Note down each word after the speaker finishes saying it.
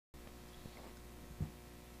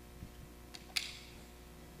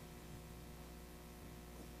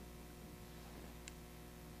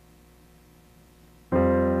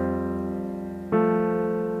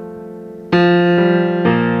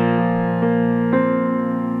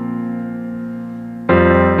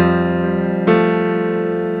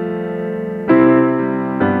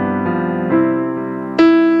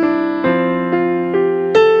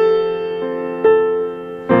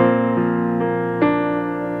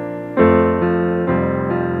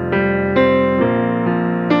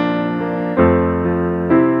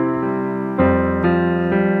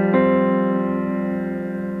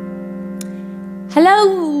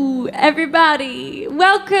everybody.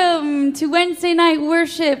 Welcome to Wednesday night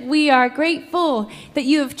worship. We are grateful that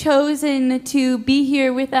you have chosen to be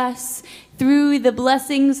here with us through the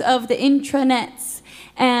blessings of the intranets.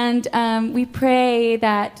 And we pray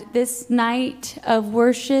that this night of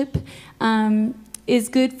worship is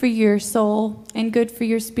good for your soul and good for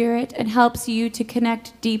your spirit and helps you to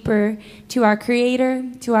connect deeper to our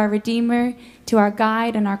Creator, to our Redeemer, to our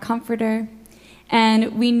Guide and our Comforter.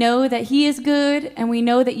 And we know that He is good, and we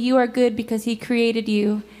know that you are good because He created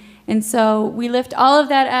you. And so we lift all of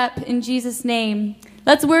that up in Jesus' name.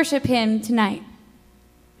 Let's worship Him tonight.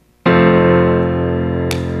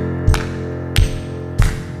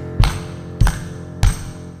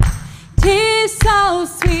 'Tis so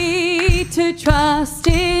sweet to trust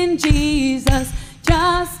in Jesus,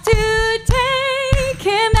 just to take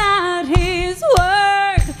Him at His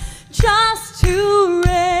word, just to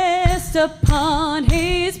rest upon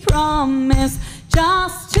His promise,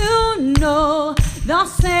 just to know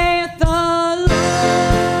thus saith the Lord.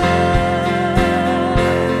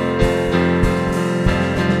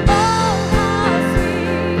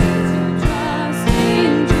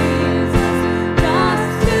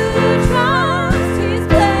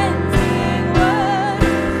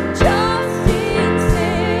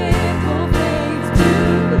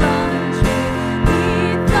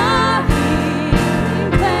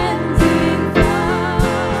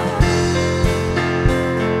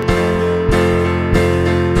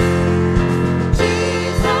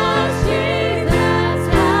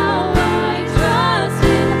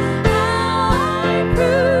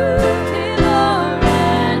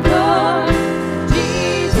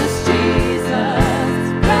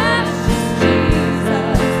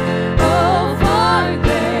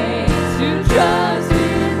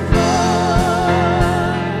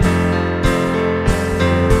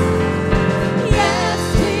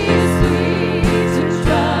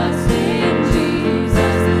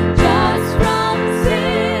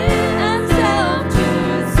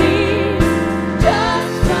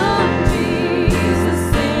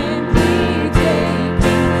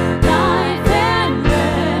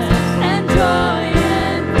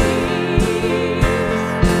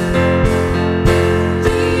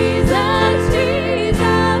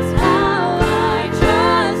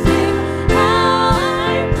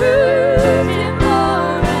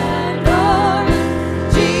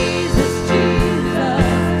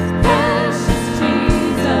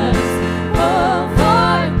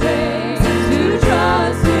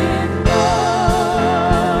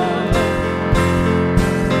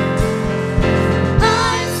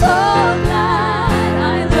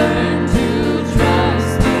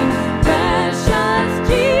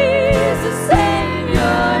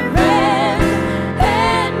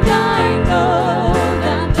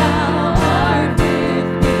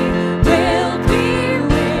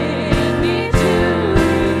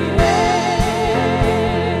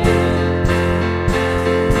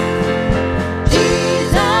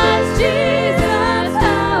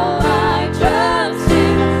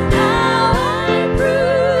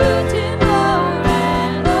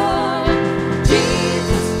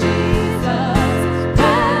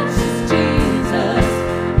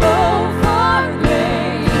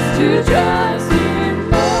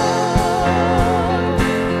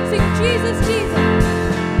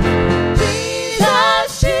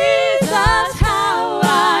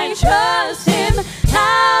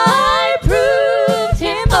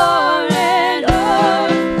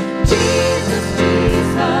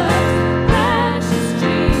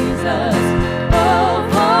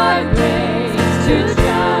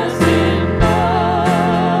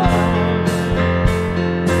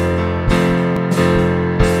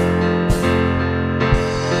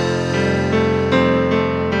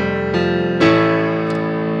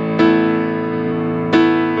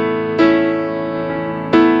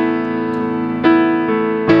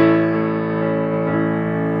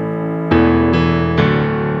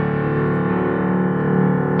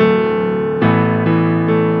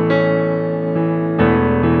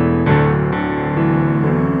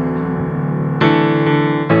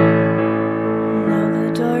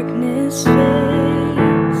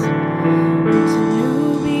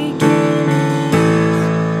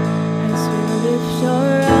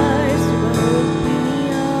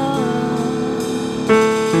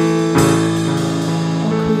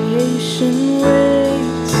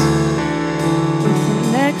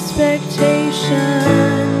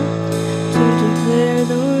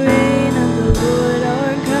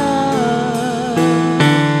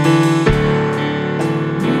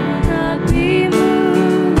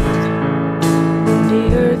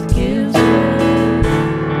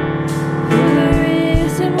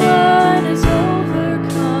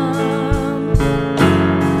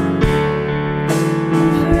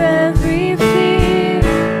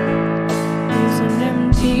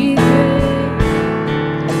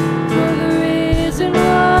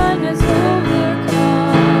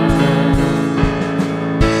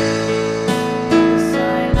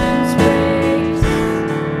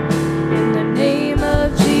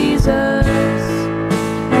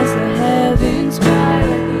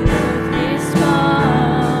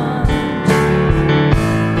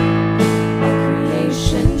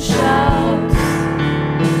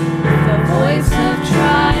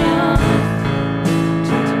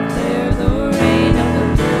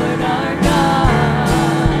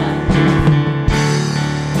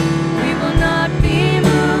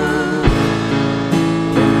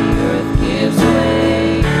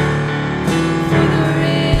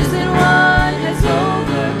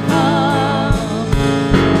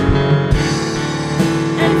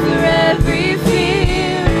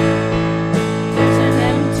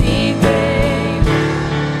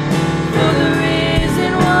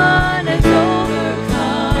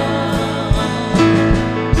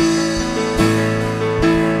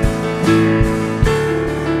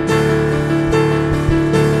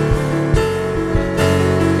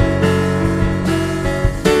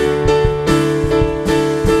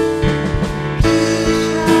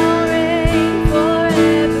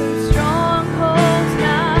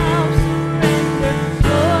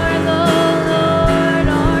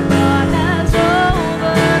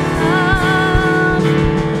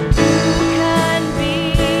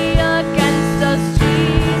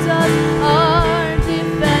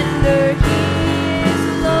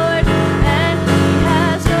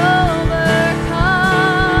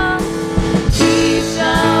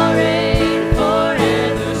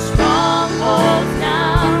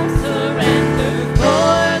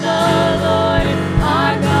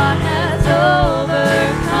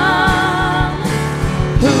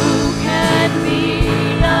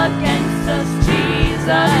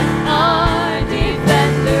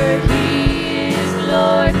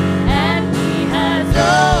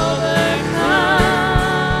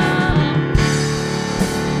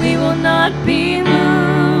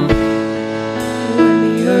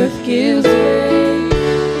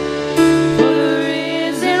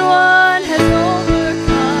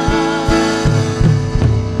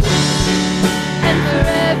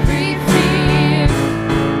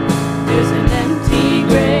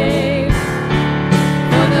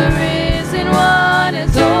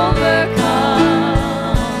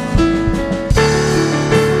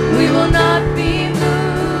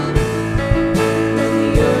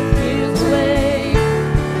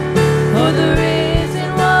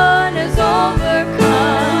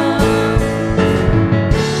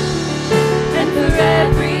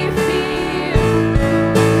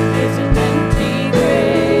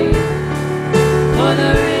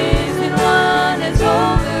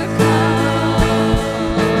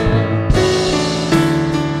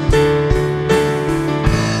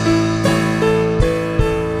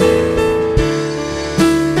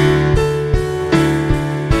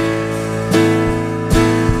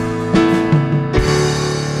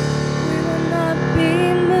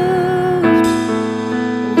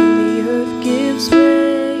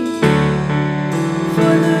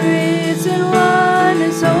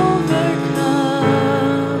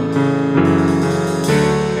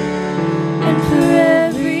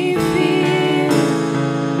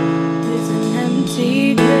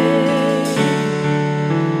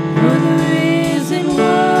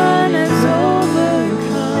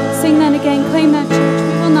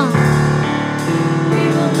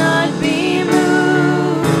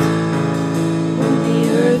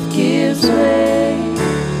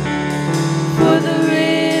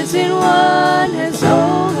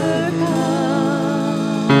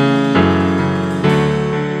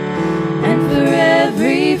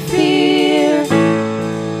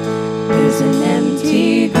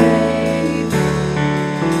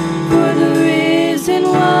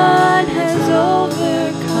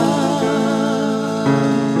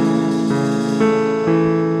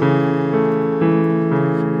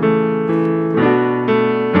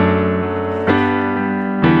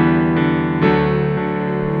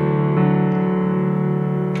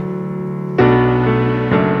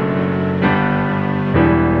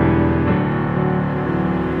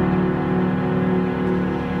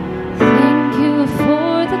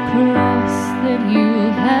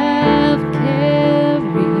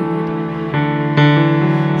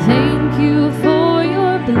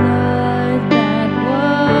 blood that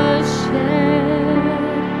was shed.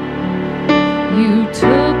 You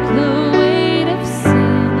took the weight of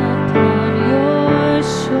sin upon your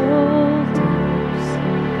shoulders,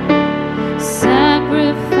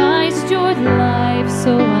 sacrificed your life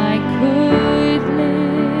so I could live.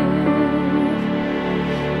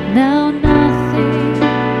 Now nothing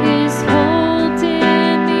is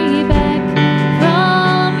holding me back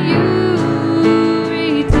from you,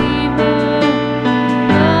 Redeemer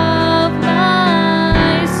of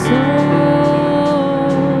my soul.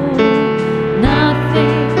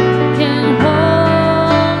 Nothing can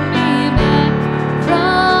hold me back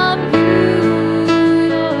from you.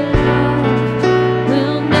 Your love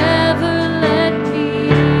will never let me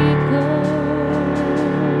go.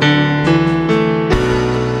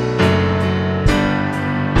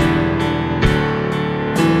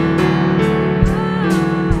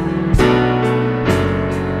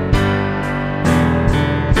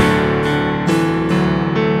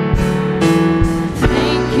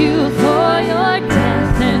 Thank you for your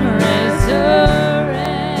death and resurrection.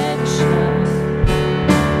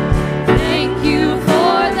 Thank you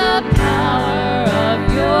for the power of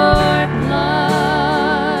your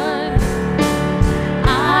blood.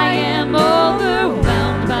 I am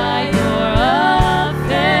overwhelmed by your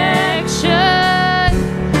affection,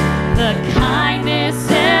 the kindness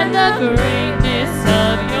and the greatness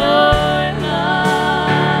of your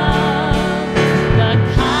love, the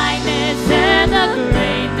kindness and the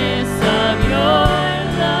greatness of your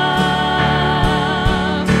love.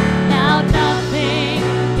 Now nothing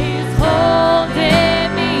is holding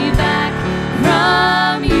me back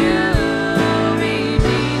from you,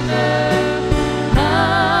 Redeemer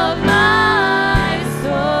of my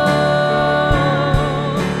soul.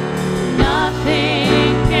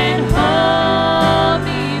 Nothing can hold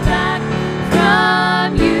me back from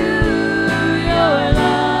you. Your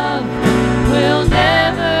love will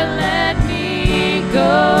never let me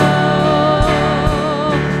go.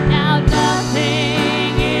 Now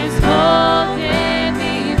nothing is holding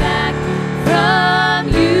me back from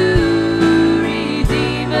you,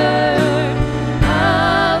 Redeemer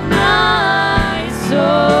of my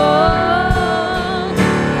soul.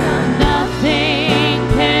 Nothing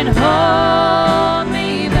can hold me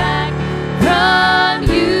back from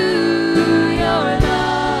you. Your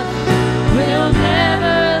love will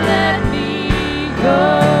never let me go.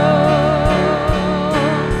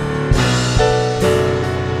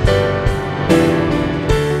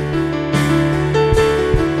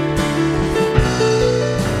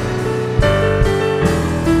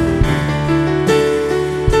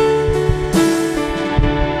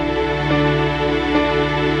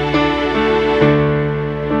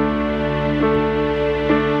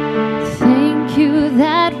 Thank you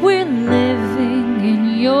that we're living in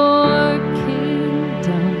your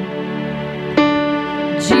kingdom.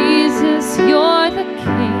 Jesus, you're the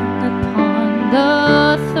King upon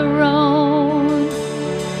the throne.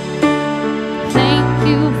 Thank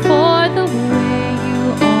you for the way you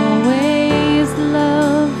always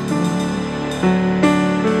love me.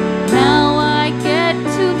 Now I get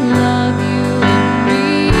to love you in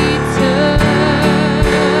return.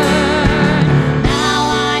 Now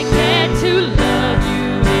I get to love you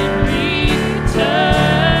in return.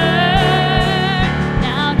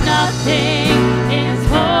 Now nothing is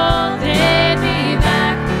holding me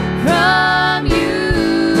back from you,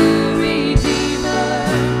 Redeemer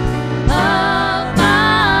of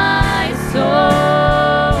my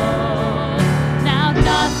soul. Now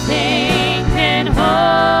nothing can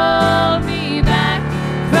hold me back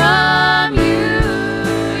from you.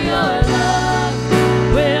 Your love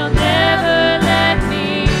will never let me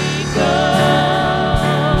go.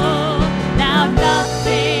 Now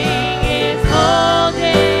nothing is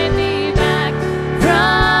holding me back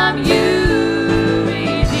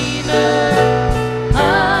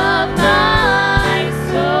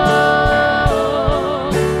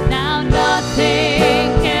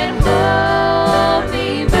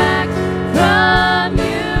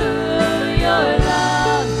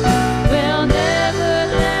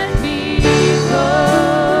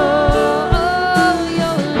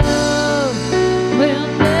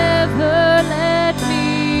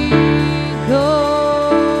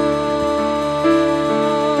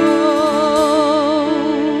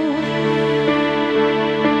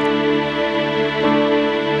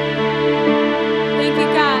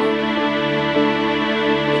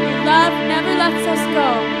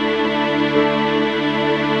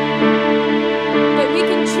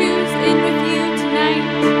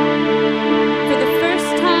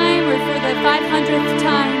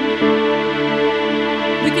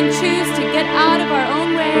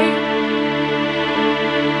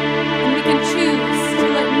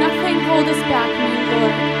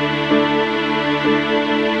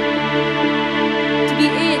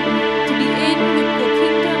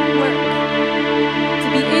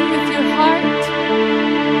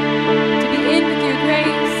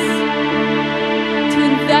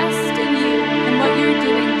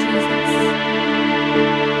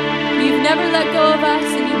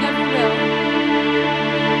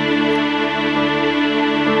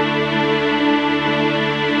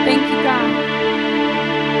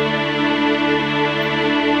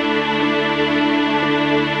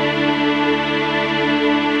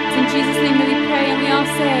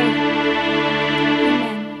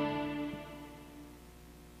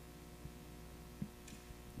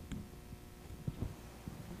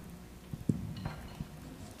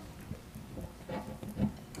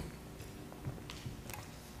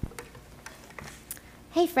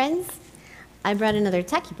Hey friends, I brought another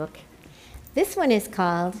Tacky book. This one is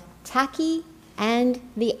called Tacky and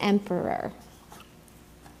the Emperor.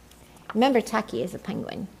 Remember, Tacky is a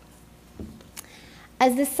penguin.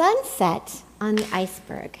 As the sun set on the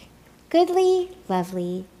iceberg, Goodly,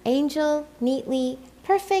 Lovely, Angel, Neatly,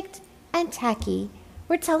 Perfect, and Tacky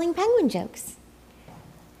were telling penguin jokes.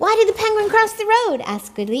 "Why did the penguin cross the road?"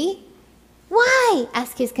 asked Goodly. "Why?"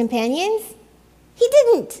 asked his companions. "He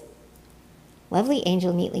didn't." Lovely,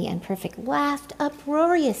 Angel, Neatly, and Perfect laughed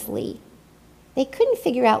uproariously. They couldn't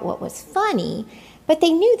figure out what was funny, but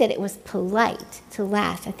they knew that it was polite to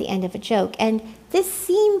laugh at the end of a joke, and this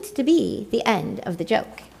seemed to be the end of the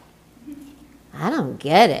joke. "I don't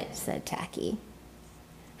get it," said Tacky.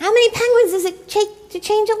 "How many penguins does it take to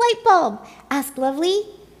change a light bulb?" asked Lovely.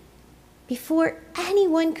 Before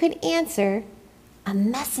anyone could answer, a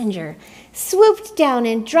messenger swooped down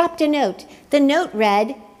and dropped a note. The note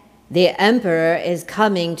read, "The Emperor is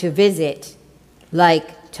coming to visit,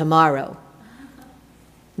 like tomorrow."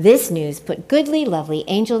 This news put Goodly, Lovely,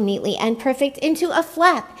 Angel, Neatly, and Perfect into a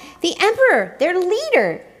flap. The Emperor, their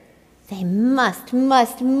leader. They must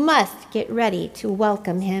get ready to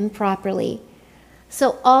welcome him properly.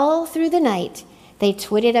 So all through the night, they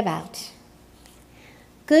twitted about.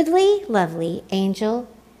 Goodly, Lovely, Angel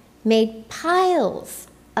made piles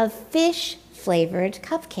of fish-flavored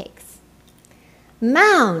cupcakes,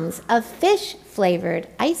 mounds of fish-flavored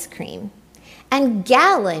ice cream, and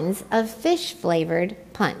gallons of fish-flavored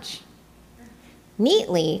punch.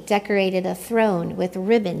 Neatly decorated a throne with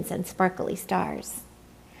ribbons and sparkly stars.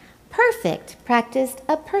 Perfect practiced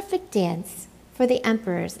a perfect dance for the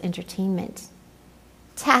Emperor's entertainment.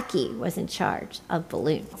 Tacky was in charge of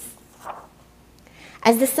balloons.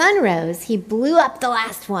 As the sun rose, he blew up the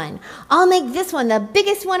last one. "I'll make this one the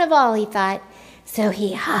biggest one of all," he thought. So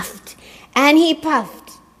he huffed and he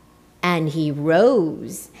puffed and he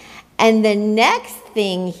rose. And the next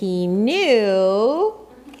thing he knew,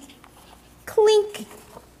 clink,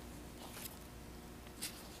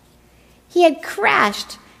 he had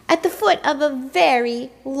crashed at the foot of a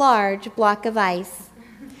very large block of ice.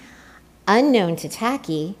 Unknown to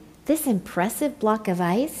Tacky, this impressive block of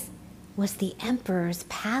ice was the Emperor's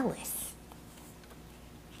palace.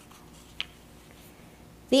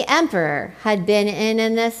 The Emperor had been in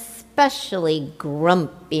an especially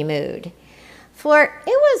grumpy mood, for it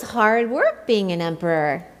was hard work being an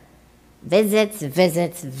emperor. "Visits,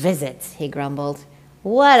 visits, visits," he grumbled.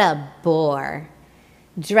 "What a bore.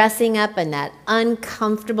 Dressing up in that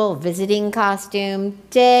uncomfortable visiting costume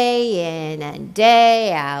day in and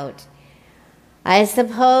day out. I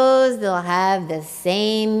suppose they'll have the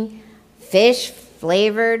same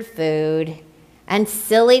fish-flavored food and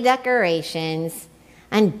silly decorations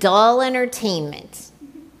and dull entertainment."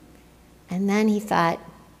 And then he thought,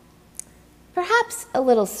 perhaps a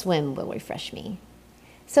little swim will refresh me.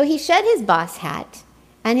 So he shed his boss hat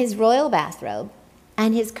and his royal bathrobe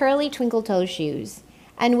and his curly twinkle-toe shoes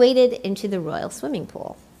and waded into the royal swimming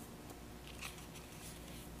pool.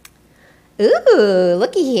 "Ooh,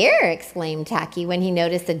 looky here," exclaimed Tacky when he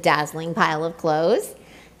noticed a dazzling pile of clothes.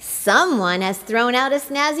 "Someone has thrown out a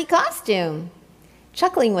snazzy costume."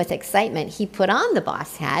 Chuckling with excitement, he put on the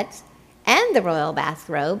boss hat and the royal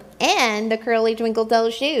bathrobe and the curly twinkle-toe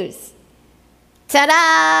shoes.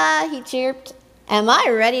 "Ta-da!" he chirped. "Am I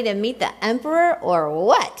ready to meet the Emperor or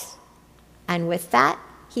what?" And with that,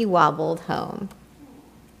 he wobbled home.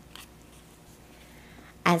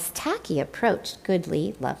 As Tacky approached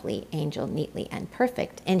Goodly, Lovely, Angel, Neatly, and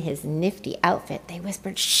Perfect in his nifty outfit, they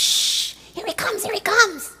whispered, "Shh! Here he comes, here he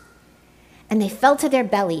comes!" And they fell to their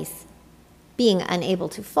bellies, being unable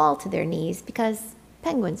to fall to their knees because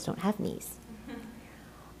penguins don't have knees.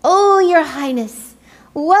 "Oh, Your Highness,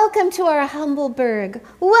 welcome to our humble burg.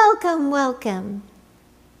 Welcome, welcome."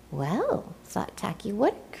 Well, thought Tacky,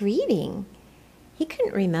 what a greeting. He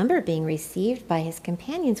couldn't remember being received by his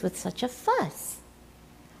companions with such a fuss.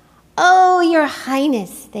 "Oh, Your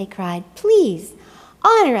Highness," they cried, "please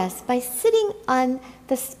honor us by sitting on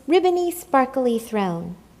the ribbony, sparkly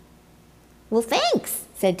throne." "Well, thanks,"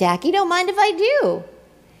 said Tacky. "Don't mind if I do."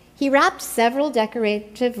 He wrapped several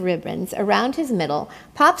decorative ribbons around his middle,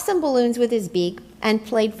 popped some balloons with his beak, and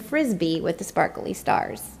played frisbee with the sparkly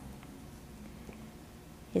stars.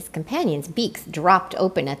 His companions' beaks dropped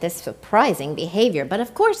open at this surprising behavior, but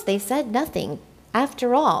of course they said nothing.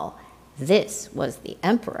 After all, this was the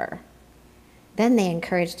Emperor. Then they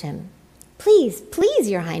encouraged him. "Please, please,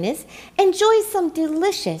 Your Highness, enjoy some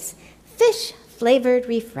delicious fish-flavored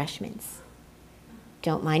refreshments."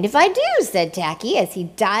 "Don't mind if I do," said Tacky as he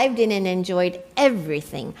dived in and enjoyed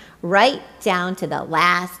everything, right down to the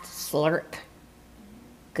last slurp.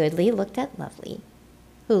 Goodly looked at Lovely,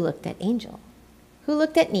 Who looked at Angel? Who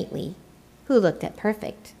looked at Neatly? Who looked at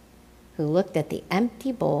Perfect? Who looked at the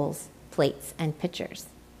empty bowls, plates, and pitchers?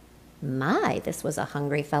 My, this was a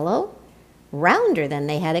hungry fellow. Rounder than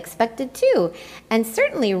they had expected too, and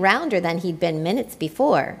certainly rounder than he'd been minutes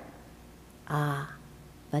before. Ah,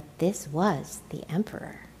 but this was the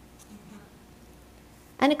Emperor.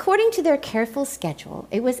 And according to their careful schedule,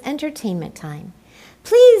 it was entertainment time.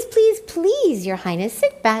 Please, please, please, Your Highness,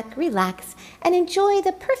 sit back, relax, and enjoy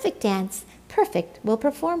the perfect dance Perfect will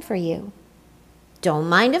perform for you. Don't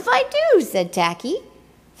mind if I do, said Tacky.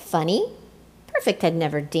 Funny, Perfect had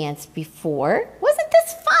never danced before. Wasn't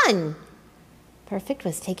this fun? Perfect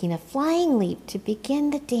was taking a flying leap to begin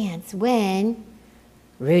the dance when,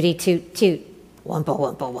 Rooty toot toot, wumpa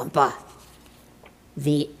wumpa wumpa,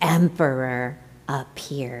 the Emperor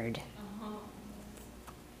appeared.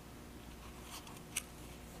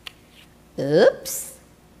 Oops.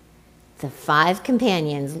 The 5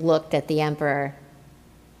 companions looked at the Emperor,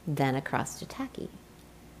 then across to Tacky,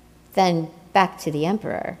 then back to the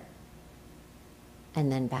Emperor,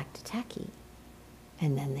 and then back to Tacky,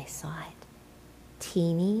 and then they saw it.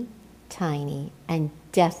 Teeny, tiny, and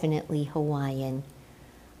definitely Hawaiian.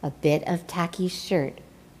 A bit of Tacky's shirt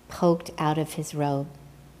poked out of his robe.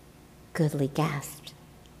 Goodly gasped.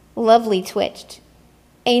 Lovely twitched.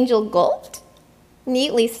 Angel gulped.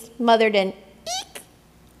 Neatly smothered an eek,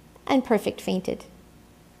 and Perfect fainted.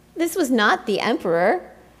 This was not the Emperor,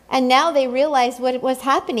 and now they realized what was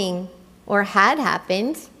happening, or had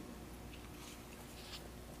happened.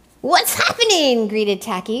 What's happening? Greeted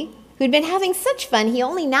Tacky, who'd been having such fun he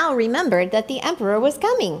only now remembered that the Emperor was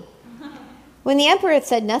coming. When the Emperor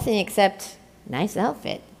said nothing except, nice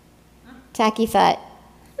outfit, Tacky thought,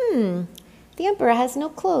 the Emperor has no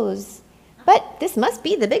clothes, but this must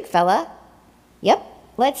be the big fella. Yep,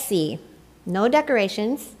 let's see. No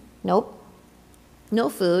decorations. Nope. No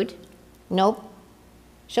food. Nope.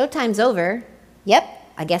 Showtime's over. Yep,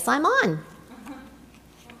 I guess I'm on.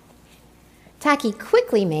 Tacky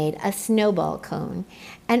quickly made a snowball cone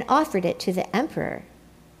and offered it to the Emperor.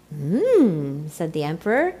 Said the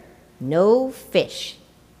Emperor, no fish.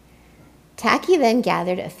 Tacky then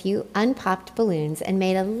gathered a few unpopped balloons and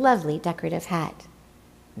made a lovely decorative hat.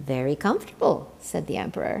 Very comfortable, said the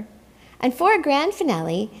Emperor. And for a grand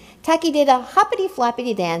finale, Tacky did a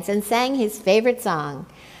hoppity-floppity dance and sang his favorite song.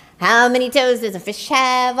 How many toes does a fish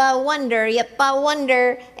have? I wonder, yep, I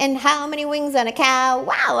wonder. And how many wings on a cow?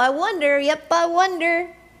 Wow, I wonder, yep, I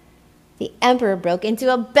wonder. The Emperor broke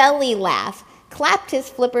into a belly laugh, clapped his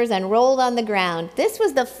flippers, and rolled on the ground. This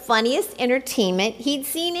was the funniest entertainment he'd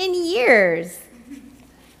seen in years.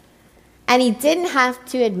 And he didn't have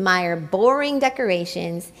to admire boring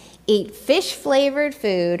decorations, eat fish-flavored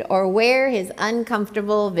food, or wear his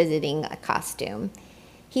uncomfortable visiting costume.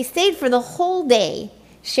 He stayed for the whole day,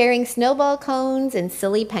 sharing snowball cones and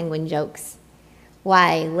silly penguin jokes.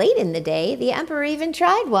 Why, late in the day, the Emperor even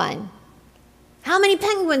tried one. How many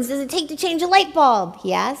penguins does it take to change a light bulb?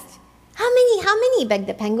 He asked. How many, begged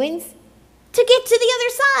the penguins. To get to the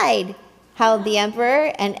other side, howled the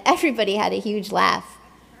Emperor, and everybody had a huge laugh.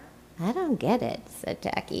 I don't get it, said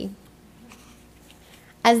Tacky.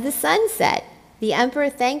 As the sun set, the Emperor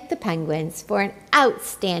thanked the penguins for an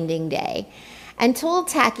outstanding day and told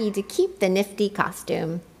Tacky to keep the nifty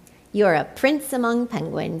costume. You're a prince among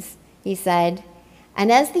penguins, he said.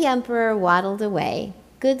 And as the Emperor waddled away,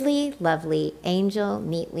 Goodly, Lovely, Angel,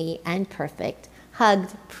 Neatly, and Perfect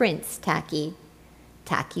hugged Prince Tacky.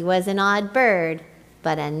 Tacky was an odd bird,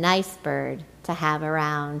 but a nice bird to have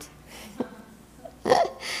around.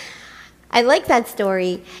 I like that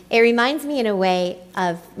story. It reminds me in a way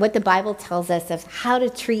of what the Bible tells us of how to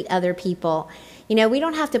treat other people. You know, we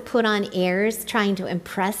don't have to put on airs trying to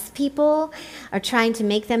impress people or trying to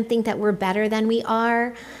make them think that we're better than we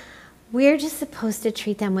are. We're just supposed to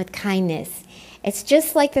treat them with kindness. It's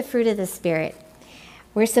just like the fruit of the Spirit.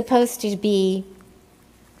 We're supposed to be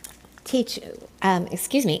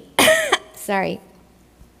sorry,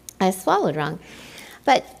 I swallowed wrong.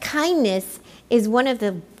 But kindness is one of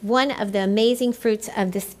the amazing fruits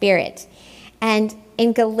of the Spirit. And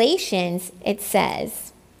in Galatians, it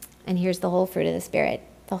says, and here's the whole fruit of the Spirit,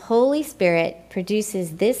 the Holy Spirit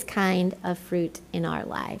produces this kind of fruit in our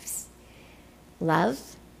lives: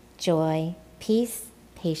 love, joy, peace,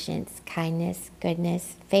 patience, kindness,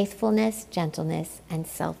 goodness, faithfulness, gentleness, and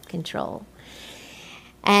self-control.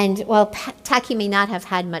 And while Tacky may not have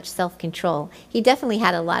had much self-control, he definitely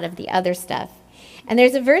had a lot of the other stuff. And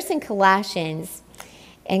there's a verse in Colossians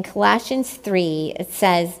 3, it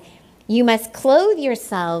says, you must clothe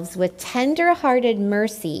yourselves with tender-hearted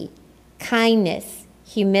mercy, kindness,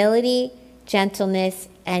 humility, gentleness,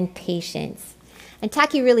 and patience. And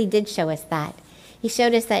Taki really did show us that. He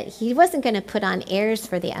showed us that he wasn't going to put on airs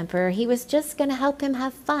for the emperor. He was just going to help him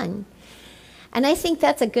have fun. And I think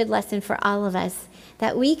that's a good lesson for all of us,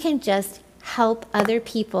 that we can just help other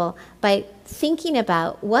people by thinking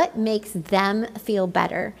about what makes them feel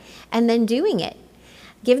better and then doing it.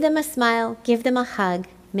 Give them a smile, give them a hug,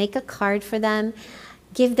 make a card for them,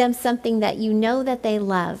 give them something that you know that they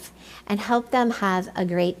love, and help them have a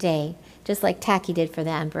great day, just like Taki did for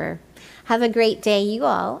the emperor. Have a great day, you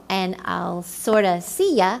all, and I'll sort of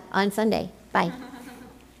see ya on Sunday. Bye.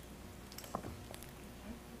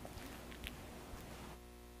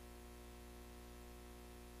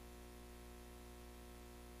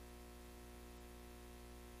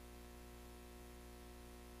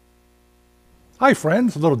 Hi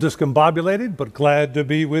friends, a little discombobulated, but glad to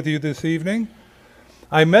be with you this evening.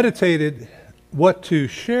 I meditated what to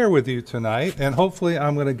share with you tonight, and hopefully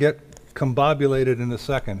I'm going to get combobulated in a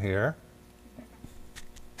second here.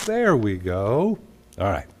 There we go. All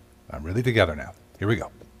right, I'm really together now. Here we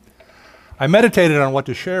go. I meditated on what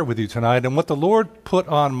to share with you tonight, and what the Lord put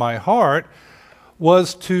on my heart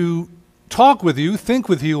was to talk with you, think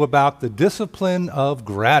with you about the discipline of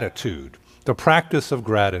gratitude, the practice of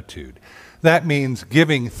gratitude. That means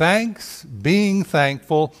giving thanks, being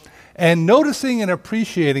thankful, and noticing and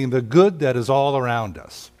appreciating the good that is all around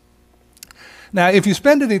us. Now, if you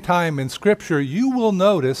spend any time in Scripture, you will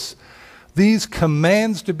notice these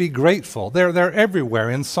commands to be grateful. They're everywhere.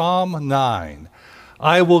 In Psalm 9,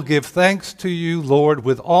 I will give thanks to you, Lord,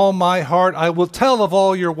 with all my heart. I will tell of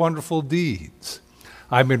all your wonderful deeds.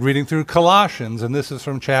 I've been reading through Colossians, and this is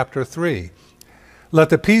from chapter 3. Let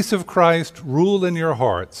the peace of Christ rule in your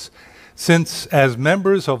hearts, since as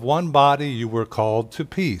members of one body you were called to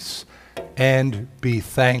peace, and be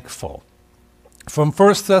thankful. From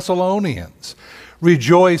 1 Thessalonians,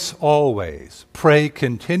 rejoice always, pray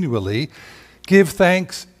continually, give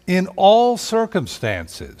thanks in all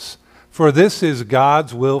circumstances, for this is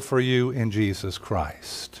God's will for you in Jesus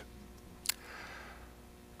Christ.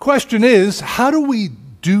 Question is, how do we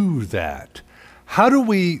do that? How do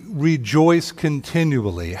we rejoice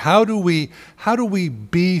continually? How do we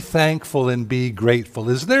be thankful and be grateful?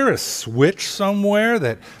 Is there a switch somewhere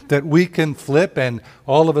that we can flip and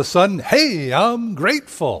all of a sudden, hey, I'm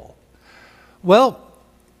grateful? Well,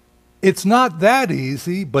 it's not that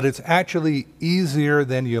easy, but it's actually easier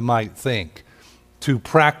than you might think to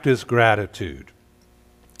practice gratitude.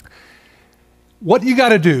 What you got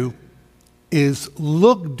to do is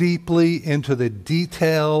look deeply into the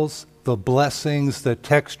details, the blessings, the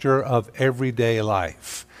texture of everyday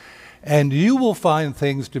life. And you will find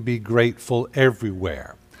things to be grateful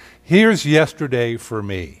everywhere. Here's yesterday for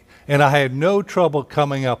me, and I had no trouble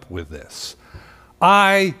coming up with this.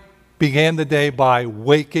 I began the day by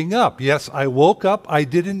waking up. Yes, I woke up. I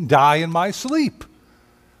didn't die in my sleep.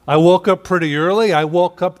 I woke up pretty early. I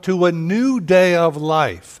woke up to a new day of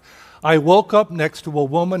life. I woke up next to a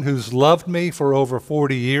woman who's loved me for over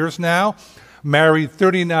 40 years now, married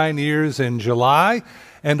 39 years in July,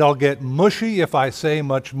 and I'll get mushy if I say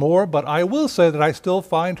much more, but I will say that I still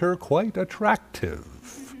find her quite attractive.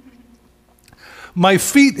 My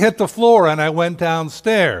feet hit the floor and I went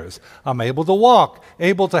downstairs. I'm able to walk,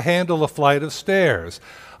 able to handle a flight of stairs.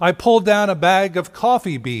 I pulled down a bag of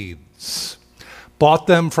coffee beans. Bought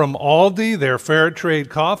them from Aldi. They're fair trade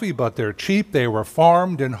coffee, but they're cheap. They were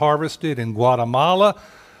farmed and harvested in Guatemala,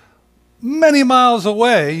 many miles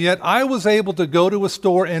away, yet I was able to go to a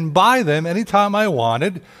store and buy them anytime I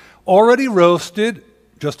wanted, already roasted,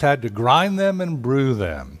 just had to grind them and brew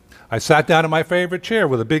them. I sat down in my favorite chair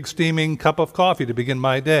with a big steaming cup of coffee to begin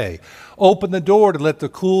my day, opened the door to let the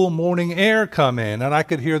cool morning air come in, and I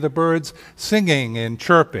could hear the birds singing and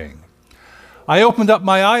chirping. I opened up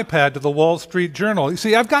my iPad to the Wall Street Journal. You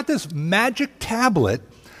see, I've got this magic tablet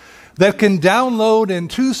that can download in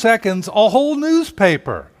 2 seconds a whole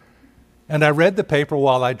newspaper. And I read the paper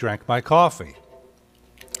while I drank my coffee.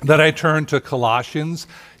 Then I turned to Colossians.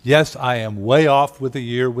 Yes, I am way off with the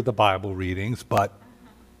year with the Bible readings, but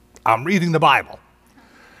I'm reading the Bible.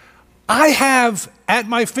 I have at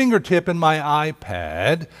my fingertip in my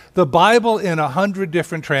iPad the Bible in 100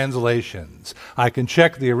 different translations. I can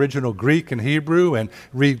check the original Greek and Hebrew and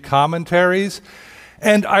read commentaries.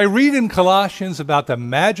 And I read in Colossians about the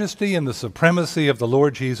majesty and the supremacy of the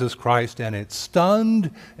Lord Jesus Christ, and it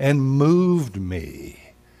stunned and moved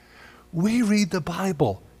me. We read the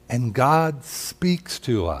Bible, and God speaks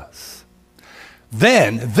to us.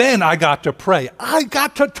 Then I got to pray. I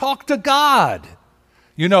got to talk to God.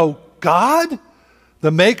 You know, God, the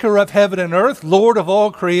maker of heaven and earth, Lord of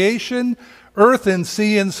all creation, earth and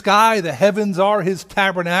sea and sky, the heavens are his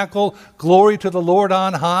tabernacle, glory to the Lord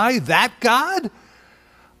on high. That God?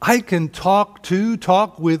 I can talk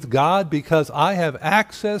with God because I have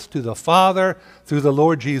access to the Father through the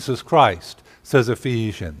Lord Jesus Christ, says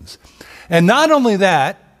Ephesians. And not only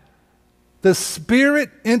that, the Spirit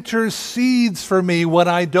intercedes for me when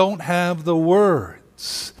I don't have the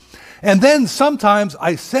words. And then sometimes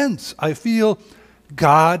I feel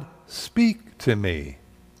God speak to me.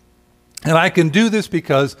 And I can do this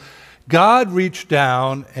because God reached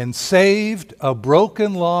down and saved a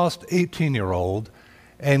broken, lost 18-year-old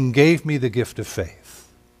and gave me the gift of faith.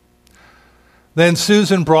 Then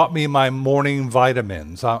Susan brought me my morning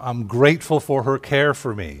vitamins. I'm grateful for her care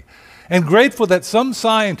for me, and grateful that some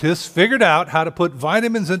scientists figured out how to put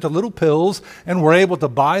vitamins into little pills and were able to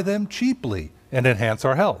buy them cheaply and enhance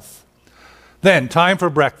our health. Then, time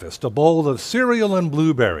for breakfast, a bowl of cereal and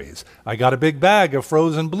blueberries. I got a big bag of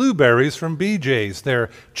frozen blueberries from BJ's.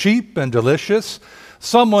 They're cheap and delicious.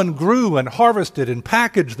 Someone grew and harvested and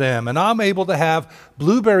packaged them, and I'm able to have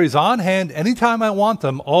blueberries on hand anytime I want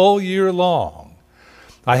them all year long.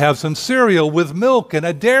 I have some cereal with milk and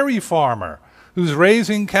a dairy farmer who's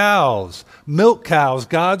raising cows, milk cows,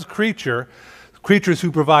 God's creatures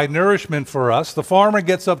who provide nourishment for us. The farmer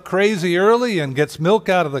gets up crazy early and gets milk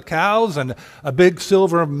out of the cows, and a big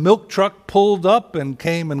silver milk truck pulled up and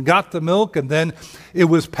came and got the milk, and then it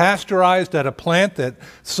was pasteurized at a plant that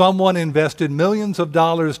someone invested millions of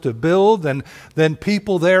dollars to build, and then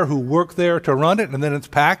people there who work there to run it, and then it's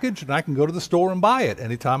packaged, and I can go to the store and buy it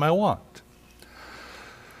anytime I want.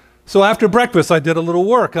 So after breakfast, I did a little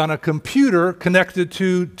work on a computer connected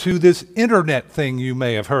to this internet thing you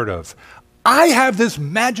may have heard of. I have this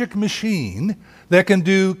magic machine that can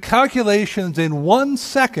do calculations in 1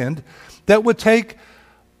 second that would take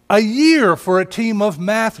a year for a team of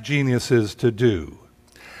math geniuses to do.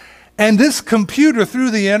 And this computer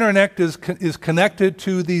through the internet is connected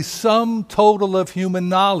to the sum total of human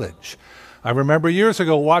knowledge. I remember years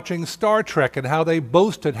ago watching Star Trek and how they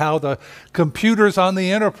boasted how the computers on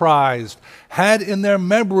the Enterprise had in their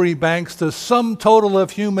memory banks the sum total of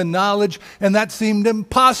human knowledge, and that seemed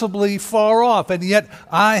impossibly far off, and yet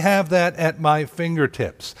I have that at my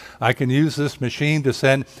fingertips. I can use this machine to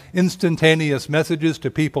send instantaneous messages to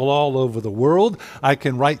people all over the world. I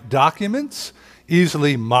can write documents,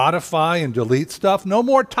 easily modify and delete stuff. No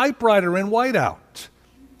more typewriter in whiteout.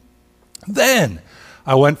 Then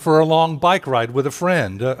I went for a long bike ride with a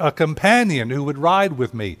friend, a companion who would ride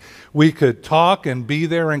with me. We could talk and be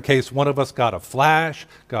there in case one of us got a flash,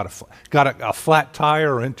 got a flat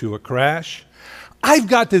tire or into a crash. I've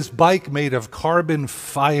got this bike made of carbon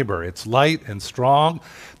fiber. It's light and strong.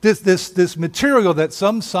 This material that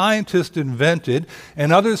some scientist invented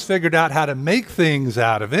and others figured out how to make things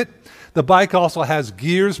out of it. The bike also has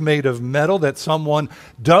gears made of metal that someone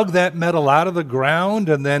dug that metal out of the ground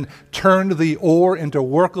and then turned the ore into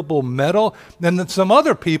workable metal. And then some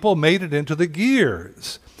other people made it into the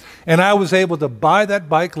gears. And I was able to buy that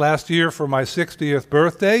bike last year for my 60th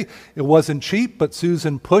birthday. It wasn't cheap, but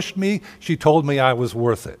Susan pushed me. She told me I was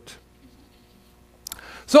worth it.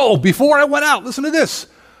 So before I went out, listen to this.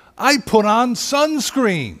 I put on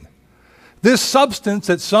sunscreen. This substance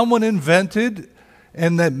that someone invented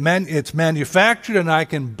and that it's manufactured, and I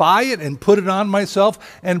can buy it and put it on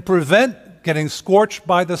myself and prevent getting scorched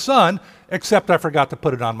by the sun, except I forgot to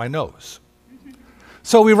put it on my nose.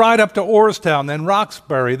 So we ride up to Orrstown, then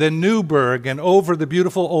Roxbury, then Newburgh, and over the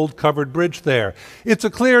beautiful old covered bridge there. It's a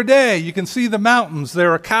clear day. You can see the mountains.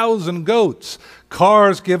 There are cows and goats.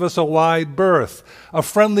 Cars give us a wide berth. A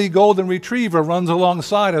friendly golden retriever runs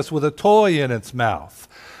alongside us with a toy in its mouth.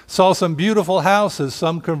 Saw some beautiful houses,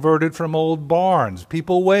 some converted from old barns.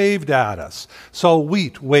 People waved at us. Saw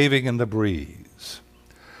wheat waving in the breeze.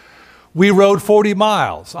 We rode 40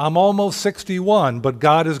 miles. I'm almost 61, but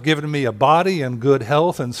God has given me a body and good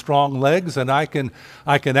health and strong legs, and I can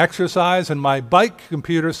exercise, and my bike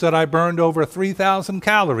computer said I burned over 3,000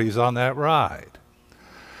 calories on that ride.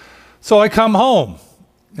 So I come home,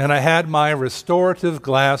 and I had my restorative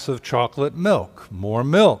glass of chocolate milk, more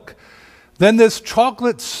milk. Then this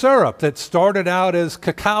chocolate syrup that started out as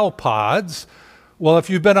cacao pods. Well, if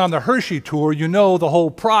you've been on the Hershey tour, you know the whole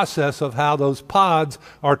process of how those pods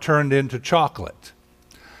are turned into chocolate.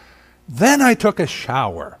 Then I took a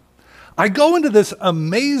shower. I go into this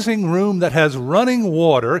amazing room that has running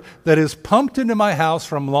water that is pumped into my house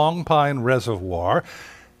from Long Pine Reservoir.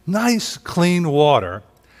 Nice, clean water.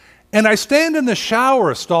 And I stand in the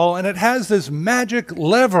shower stall, and it has this magic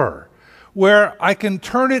lever where I can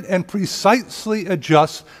turn it and precisely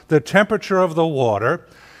adjust the temperature of the water,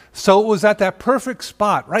 so it was at that perfect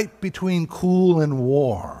spot right between cool and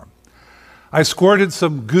warm. I squirted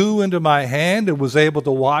some goo into my hand and was able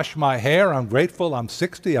to wash my hair. I'm grateful I'm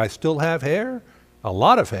 60, I still have hair. a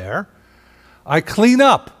lot of hair. I clean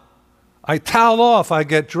up. I towel off. I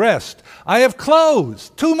get dressed. I have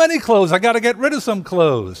clothes, too many clothes. I got to get rid of some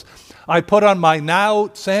clothes. I put on my Now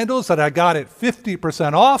sandals that I got at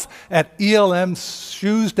 50% off at ELM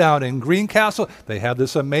Shoes down in Greencastle. They have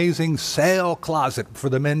this amazing sale closet for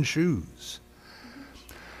the men's shoes.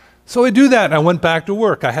 So I do that, and I went back to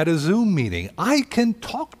work. I had a Zoom meeting. I can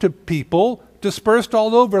talk to people dispersed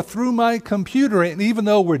all over through my computer, and even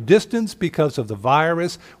though we're distanced because of the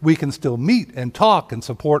virus, we can still meet and talk and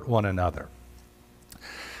support one another.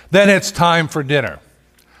 Then it's time for dinner.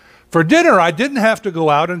 For dinner, I didn't have to go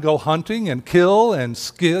out and go hunting and kill and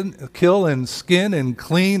skin and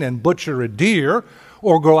clean and butcher a deer,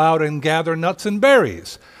 or go out and gather nuts and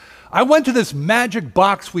berries. I went to this magic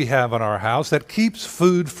box we have in our house that keeps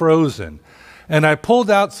food frozen. And I pulled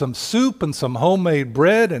out some soup and some homemade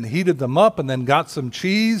bread and heated them up, and then got some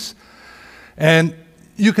cheese. And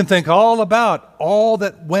you can think all about all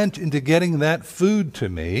that went into getting that food to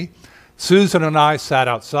me. Susan and I sat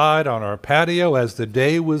outside on our patio as the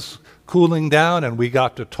day was cooling down, and we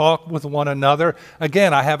got to talk with one another.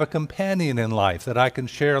 Again, I have a companion in life that I can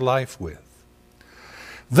share life with.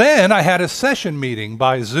 Then I had a session meeting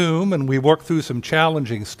by Zoom, and we worked through some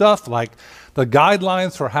challenging stuff like the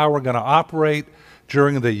guidelines for how we're going to operate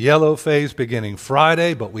during the yellow phase beginning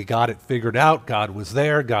Friday, but we got it figured out. God was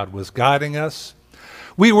there. God was guiding us.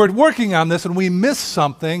 We were working on this, and we missed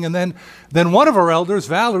something, and then one of our elders,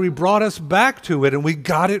 Valerie, brought us back to it, and we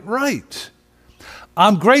got it right.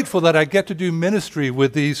 I'm grateful that I get to do ministry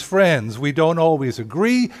with these friends. We don't always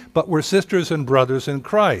agree, but we're sisters and brothers in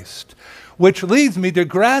Christ. Which leads me to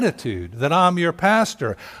gratitude that I'm your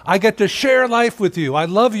pastor. I get to share life with you. I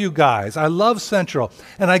love you guys. I love Central.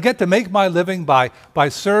 And I get to make my living by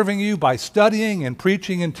serving you, by studying and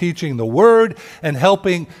preaching and teaching the Word, and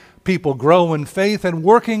helping people grow in faith, and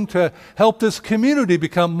working to help this community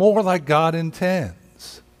become more like God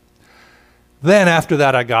intends. Then after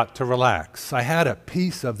that, I got to relax. I had a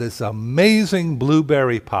piece of this amazing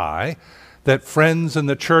blueberry pie that friends in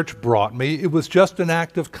the church brought me. It was just an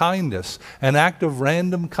act of kindness, an act of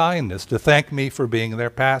random kindness to thank me for being their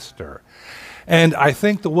pastor. And I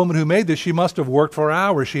think the woman who made this, she must have worked for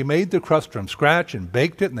hours. She made the crust from scratch and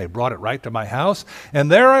baked it, and they brought it right to my house. And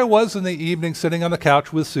there I was in the evening sitting on the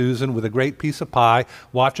couch with Susan with a great piece of pie,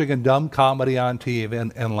 watching a dumb comedy on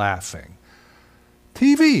TV and laughing.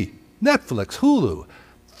 TV, Netflix, Hulu,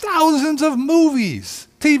 thousands of movies,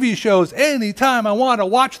 TV shows, anytime I want to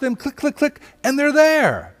watch them, click, click, click, and they're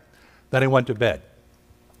there. Then I went to bed.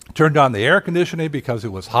 Turned on the air conditioning because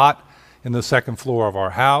it was hot in the second floor of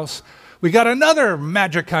our house. We got another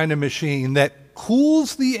magic kind of machine that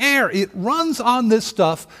cools the air. It runs on this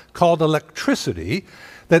stuff called electricity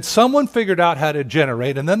that someone figured out how to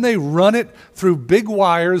generate, and then they run it through big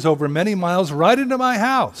wires over many miles right into my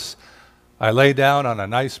house. I lay down on a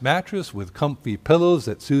nice mattress with comfy pillows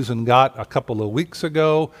that Susan got a couple of weeks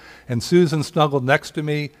ago, and Susan snuggled next to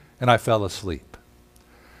me, and I fell asleep.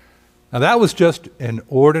 Now that was just an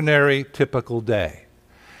ordinary, typical day.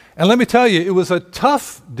 And let me tell you, it was a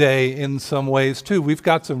tough day in some ways too. We've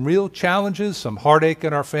got some real challenges, some heartache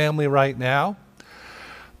in our family right now.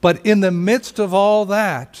 But in the midst of all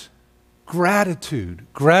that, gratitude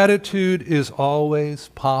is always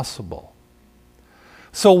possible.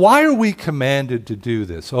 So why are we commanded to do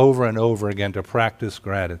this over and over again, to practice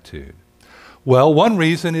gratitude? Well, one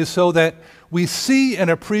reason is so that we see and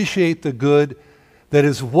appreciate the good that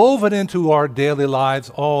is woven into our daily lives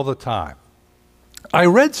all the time. I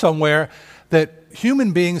read somewhere that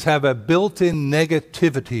human beings have a built-in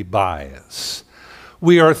negativity bias.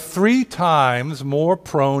 We are 3 times more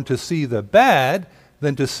prone to see the bad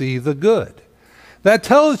than to see the good. That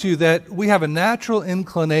tells you that we have a natural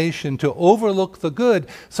inclination to overlook the good,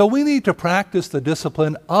 so we need to practice the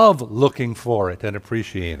discipline of looking for it and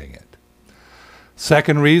appreciating it.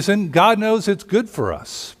 Second reason, God knows it's good for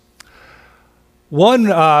us. One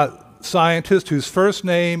scientist whose first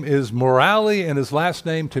name is Morali and his last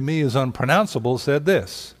name to me is unpronounceable said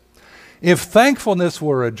this: if thankfulness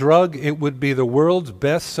were a drug, it would be the world's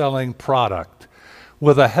best-selling product,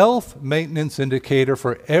 with a health maintenance indicator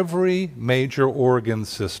for every major organ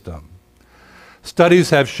system. Studies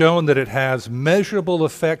have shown that it has measurable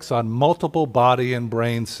effects on multiple body and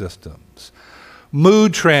brain systems.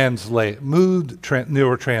 Mood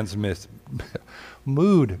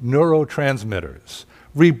neurotransmitters,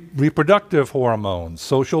 reproductive hormones,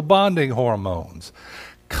 social bonding hormones,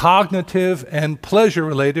 cognitive and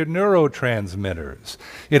pleasure-related neurotransmitters.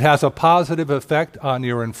 It has a positive effect on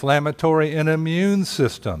your inflammatory and immune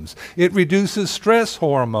systems. It reduces stress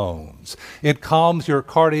hormones. It calms your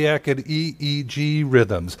cardiac and EEG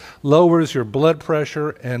rhythms, lowers your blood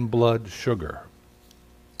pressure and blood sugar.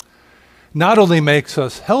 Not only makes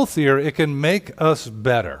us healthier, it can make us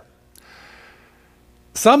better.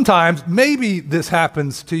 Sometimes, maybe this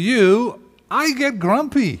happens to you, I get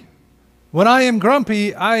grumpy. When I am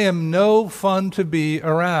grumpy, I am no fun to be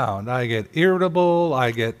around. I get irritable,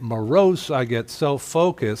 I get morose, I get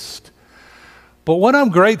self-focused. But when I'm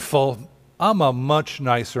grateful, I'm a much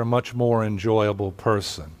nicer, much more enjoyable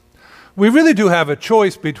person. We really do have a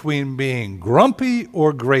choice between being grumpy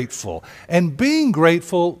or grateful. And being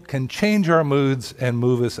grateful can change our moods and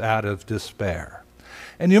move us out of despair.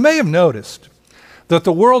 And you may have noticed that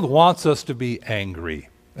the world wants us to be angry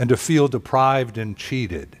and to feel deprived and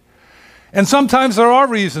cheated. And sometimes there are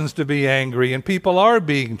reasons to be angry, and people are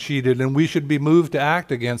being cheated, and we should be moved to act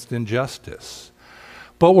against injustice.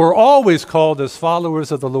 But we're always called as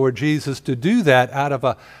followers of the Lord Jesus to do that out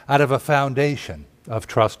of a foundation of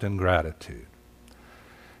trust and gratitude.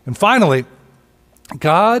 And finally,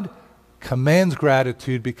 God commands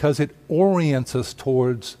gratitude because it orients us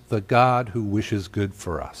towards the God who wishes good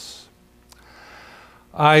for us.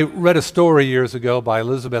 I read a story years ago by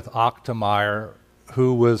Elizabeth Ochtemeier,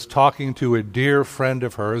 who was talking to a dear friend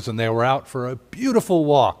of hers, and they were out for a beautiful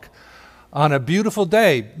walk on a beautiful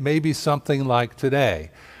day, maybe something like today.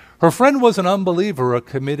 Her friend was an unbeliever, a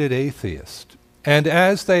committed atheist. And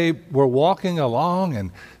as they were walking along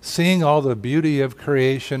and seeing all the beauty of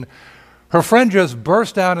creation, her friend just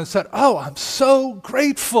burst out and said, "Oh, I'm so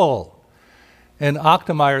grateful." And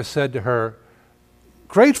Ochtemeier said to her,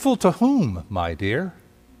 "Grateful to whom, my dear?"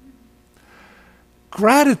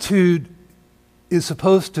 Gratitude is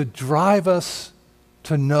supposed to drive us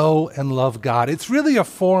to know and love God. It's really a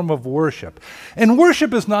form of worship. And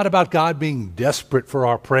worship is not about God being desperate for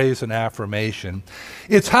our praise and affirmation.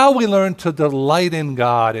 It's how we learn to delight in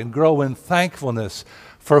God and grow in thankfulness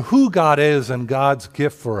for who God is and God's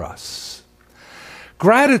gift for us.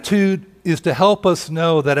 Gratitude is to help us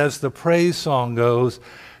know that, as the praise song goes,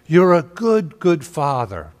 you're a good, good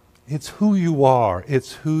Father. It's who you are.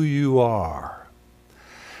 It's who you are.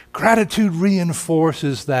 Gratitude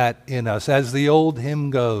reinforces that in us. As the old hymn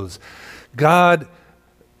goes, God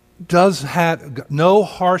does have, no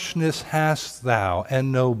harshness hast thou,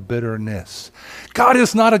 and no bitterness. God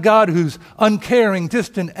is not a God who's uncaring,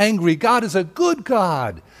 distant, angry. God is a good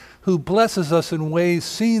God who blesses us in ways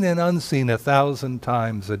seen and unseen 1,000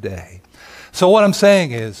 times a day. So what I'm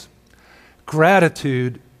saying is,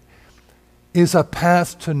 gratitude is a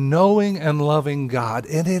path to knowing and loving God,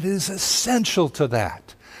 and it is essential to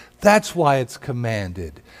that. That's why it's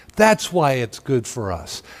commanded. That's why it's good for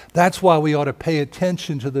us. That's why we ought to pay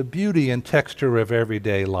attention to the beauty and texture of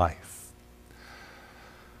everyday life.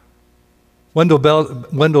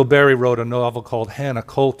 Wendell Berry wrote a novel called Hannah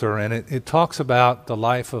Coulter, and it talks about the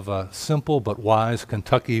life of a simple but wise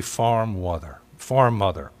Kentucky farm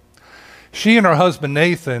mother. She and her husband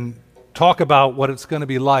Nathan talk about what it's going to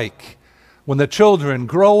be like when the children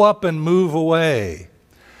grow up and move away.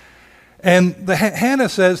 And Hannah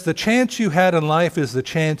says, the chance you had in life is the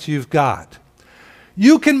chance you've got.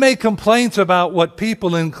 You can make complaints about what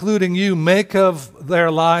people, including you, make of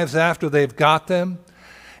their lives after they've got them,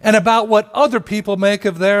 and about what other people make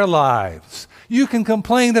of their lives. You can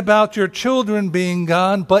complain about your children being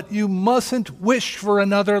gone, but you mustn't wish for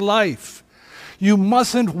another life. You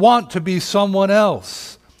mustn't want to be someone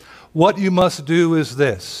else. What you must do is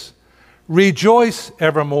this: rejoice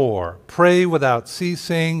evermore, pray without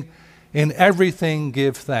ceasing, in everything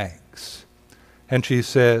give thanks. And she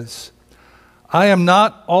says, I am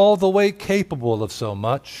not all the way capable of so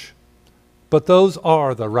much, but those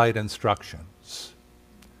are the right instructions.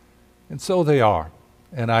 And so they are.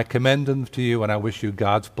 And I commend them to you, and I wish you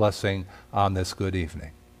God's blessing on this good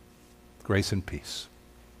evening. Grace and peace.